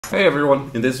Hey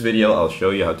everyone, in this video I'll show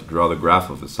you how to draw the graph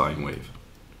of a sine wave.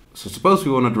 So suppose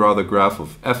we want to draw the graph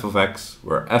of f of x,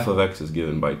 where f of x is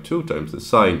given by 2 times the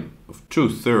sine of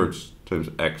 2/3 times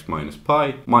x minus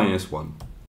pi minus 1.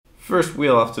 First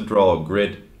we'll have to draw a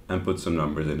grid and put some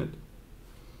numbers in it.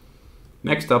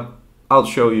 Next up, I'll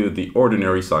show you the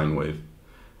ordinary sine wave.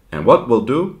 And what we'll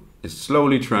do is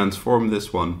slowly transform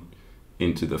this one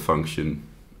into the function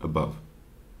above.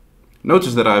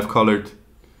 Notice that I've colored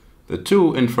the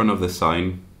 2 in front of the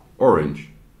sine orange.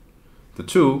 The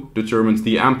 2 determines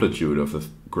the amplitude of the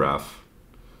graph.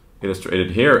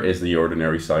 Illustrated here is the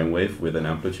ordinary sine wave with an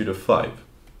amplitude of 5.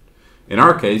 In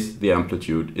our case, the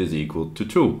amplitude is equal to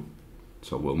 2.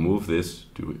 So we'll move this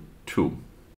to 2.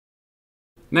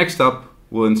 Next up,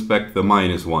 we'll inspect the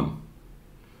minus 1.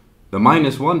 The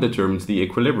minus 1 determines the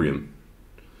equilibrium.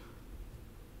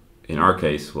 In our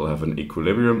case, we'll have an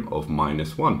equilibrium of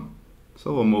minus 1.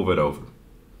 So we'll move it over.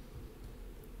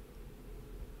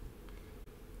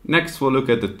 Next, we'll look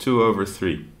at the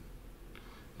 2/3.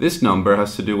 This number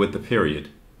has to do with the period.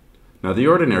 Now, the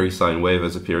ordinary sine wave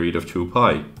has a period of 2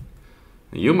 pi.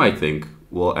 And you might think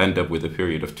we'll end up with a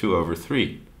period of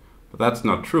 2/3. But that's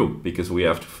not true, because we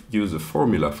have to use a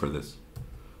formula for this.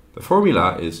 The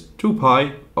formula is 2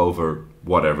 pi over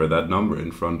whatever that number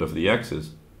in front of the x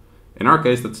is. In our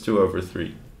case, that's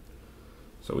 2/3.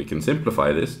 So we can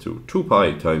simplify this to 2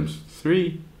 pi times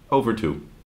 3/2.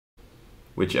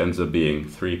 Which ends up being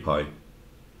 3 pi.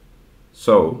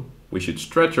 So we should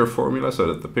stretch our formula so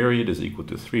that the period is equal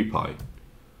to 3 pi.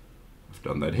 I've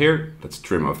done that here. Let's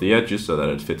trim off the edges so that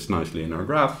it fits nicely in our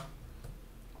graph.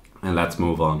 And let's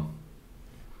move on.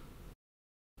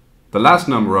 The last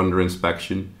number under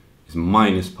inspection is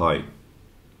minus pi.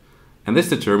 And this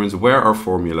determines where our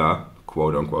formula,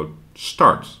 quote unquote,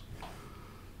 starts.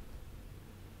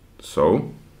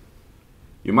 So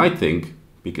you might think,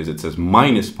 because it says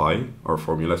minus pi, our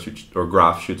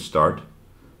graph should start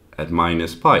at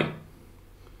minus pi.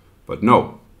 But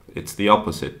no, it's the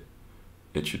opposite.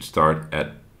 It should start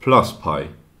at plus pi.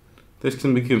 This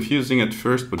can be confusing at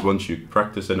first, but once you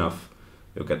practice enough,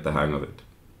 you'll get the hang of it.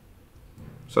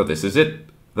 So this is it.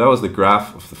 That was the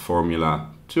graph of the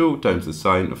formula 2 times the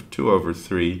sine of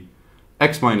 2/3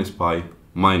 x minus pi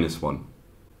minus 1.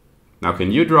 Now,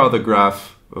 can you draw the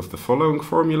graph of the following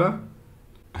formula?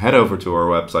 Head over to our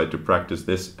website to practice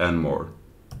this and more.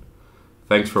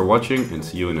 Thanks for watching, and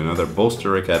see you in another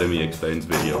Bolster Academy Explains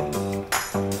video.